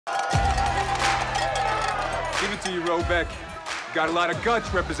Give it to you, Robeck. Got a lot of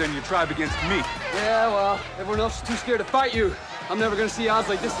guts representing your tribe against me. Yeah, well, everyone else is too scared to fight you. I'm never gonna see odds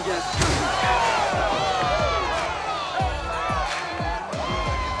like this again.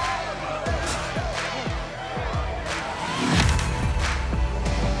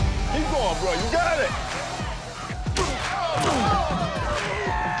 Keep going, bro. You got it.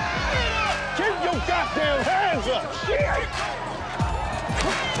 Keep your goddamn hands up. Shit.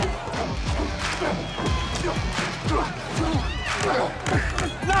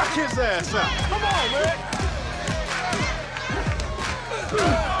 Knock his ass out. Come on, man.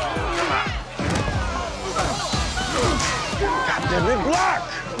 Goddamn it, block.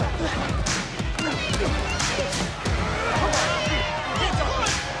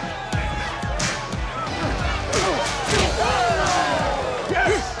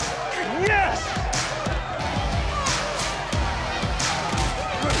 Yes! Yes!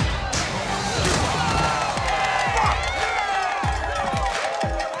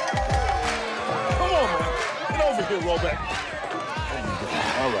 Come on, man. Get over here, Robeck. There you go.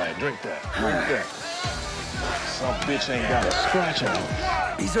 All right, drink that. Drink that. Some bitch ain't got a scratch on him.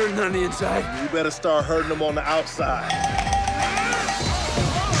 He's hurting on the inside. You better start hurting him on the outside.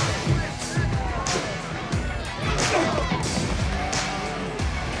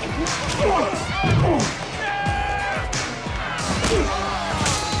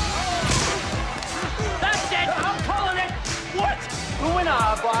 That's it! I'm calling it! What? The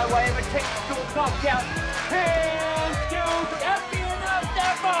winner by way of a technical knockout. Hands down, champion of the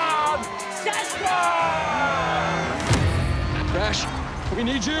bomb, Crash, we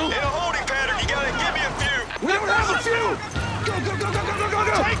need you. In a holding pattern, you gotta give me a few. We don't have a few! Go, go, go, go, go, go, go,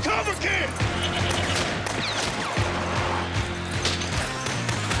 go! Take cover, kid!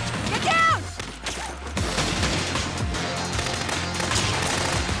 Get down!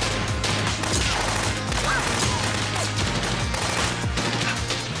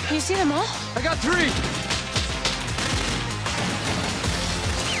 Can you see them all? I got 3.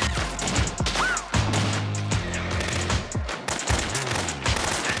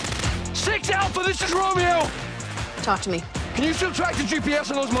 Alpha, this is Romeo! Talk to me. Can you still track the GPS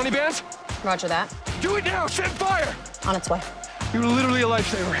on those money bands? Roger that. Do it now! Send fire! On its way. You're literally a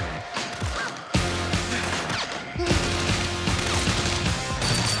lifesaver.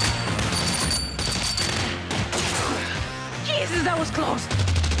 Jesus, that was close.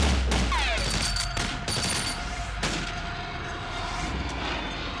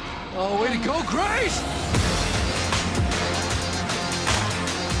 Oh, way to go, Grace!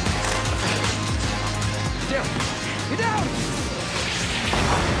 Down. Get down!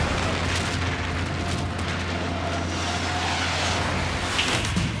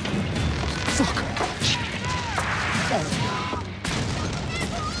 Fuck!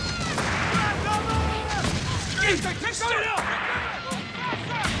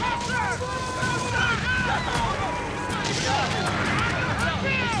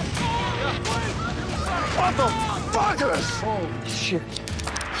 Motherfuckers! Oh, shit.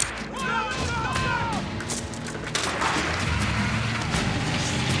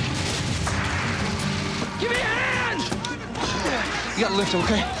 Give me a hand! You gotta lift,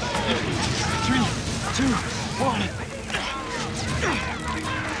 okay? 3, 2, 1.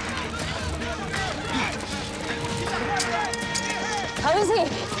 How is he?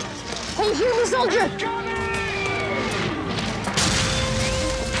 Can you hear me, soldier?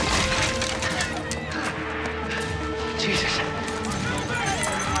 Jesus.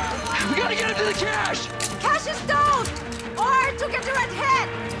 We gotta get him to the cache! Cash is down! Or to get the red head!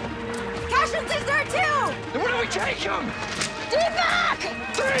 Casualties there too! Then where do we take him? Stay back!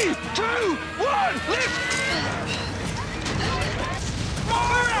 3, 2, 1, lift!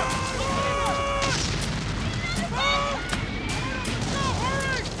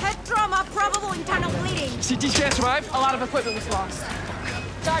 Head trauma, probable internal bleeding. CT scan survived? A lot of equipment was lost.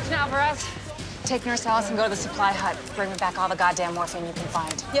 Sergeant Alvarez, take Nurse Alice and go to the supply hut. Bring me back all the goddamn morphine you can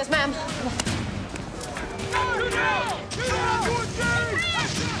find. Yes, ma'am.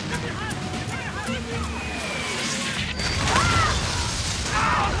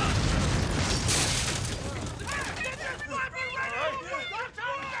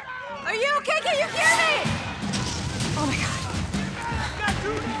 Are you okay? Can you hear me? Oh my God.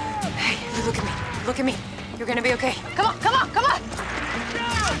 Hey, you look at me. Look at me. You're gonna be okay. Come on, come on, come on!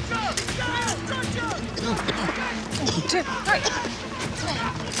 2, 3.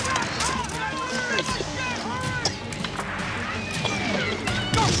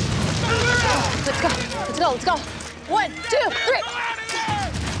 Let's go. Let's go. Let's go. 1, 2, 3.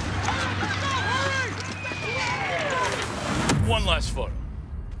 One last photo.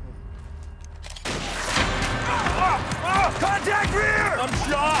 Contact rear! I'm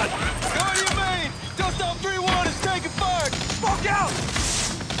shot! What do you mean? Dust off 3-1 is taking fire! Smoke out!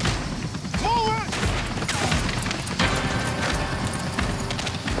 Move it!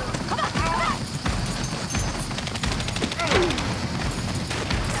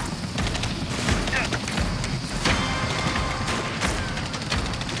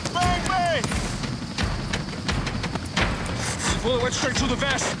 Bang, bang! Bullet went straight through the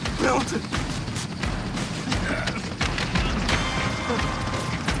vest. Built it!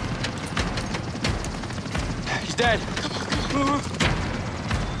 He's dead.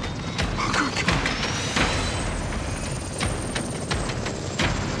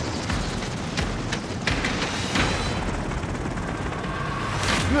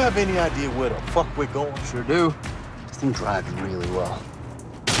 You have any idea where the fuck we're going? Sure do. Just been driving really well.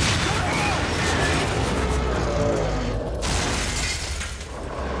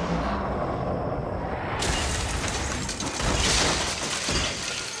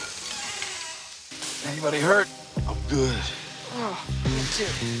 Anybody hurt? I'm good. Oh, me too.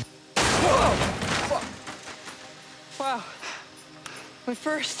 Whoa! Fuck. Wow. My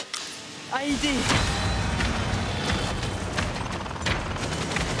first IED.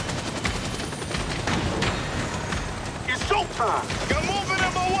 It's showtime! Got moving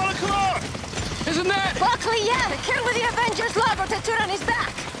at my 1 o'clock! Isn't that? Luckily, yeah, the kid with the Avengers logo tattooed on his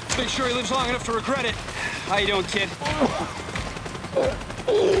back. Let's make sure he lives long enough to regret it. How you doing, kid?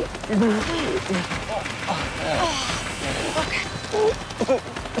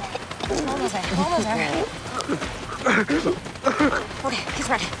 Almost there, almost there. Okay, he's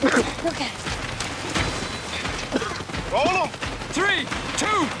ready. Okay. Roll him! 3, 2,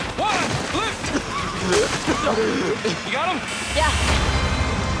 1, lift! You got him? Yeah.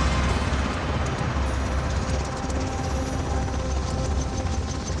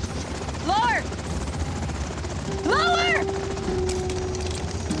 Lower! Lower!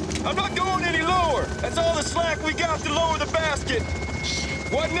 I'm not going any lower. That's all the slack we got to lower the basket.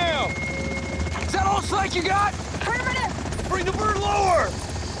 What now? Is that all slack you got? Affirmative! Bring the bird lower!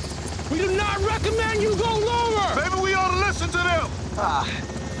 We do not recommend you go lower! Maybe we ought to listen to them!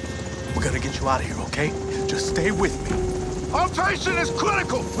 We're gonna get you out of here, okay? Just stay with me. Our patient is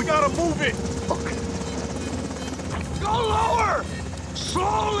critical! We gotta move it! Okay. Go lower!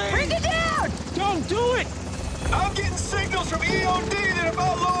 Slowly! Bring it down! Don't do it! I'm getting signals from EOD that if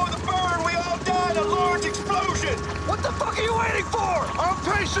I lower the bird, we all die in a large explosion. What the fuck are you waiting for? Our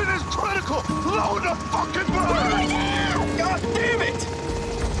patient is critical! Lower the fucking bird! God damn it!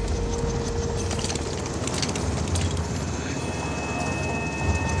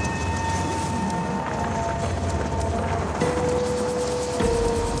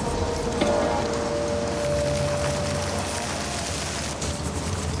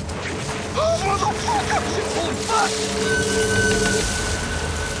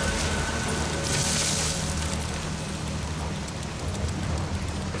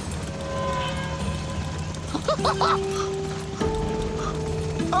 Holy fuck!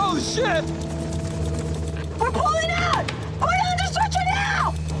 Oh, shit! We're pulling out! Put on the stretcher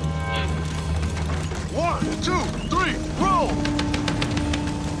now! 1, 2, 3, roll!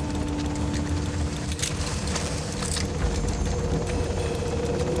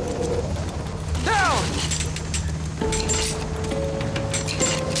 Down!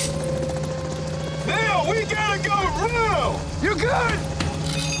 Now we gotta go now! You good?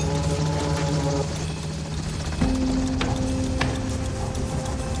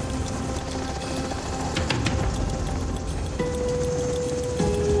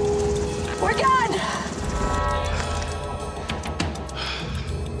 We're done!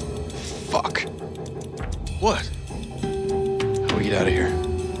 Fuck. What? How do we get out of here?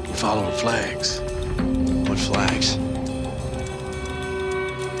 Follow the flags. What flags?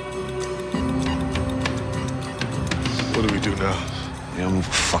 What do we do now? We don't move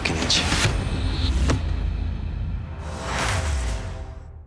a fucking inch.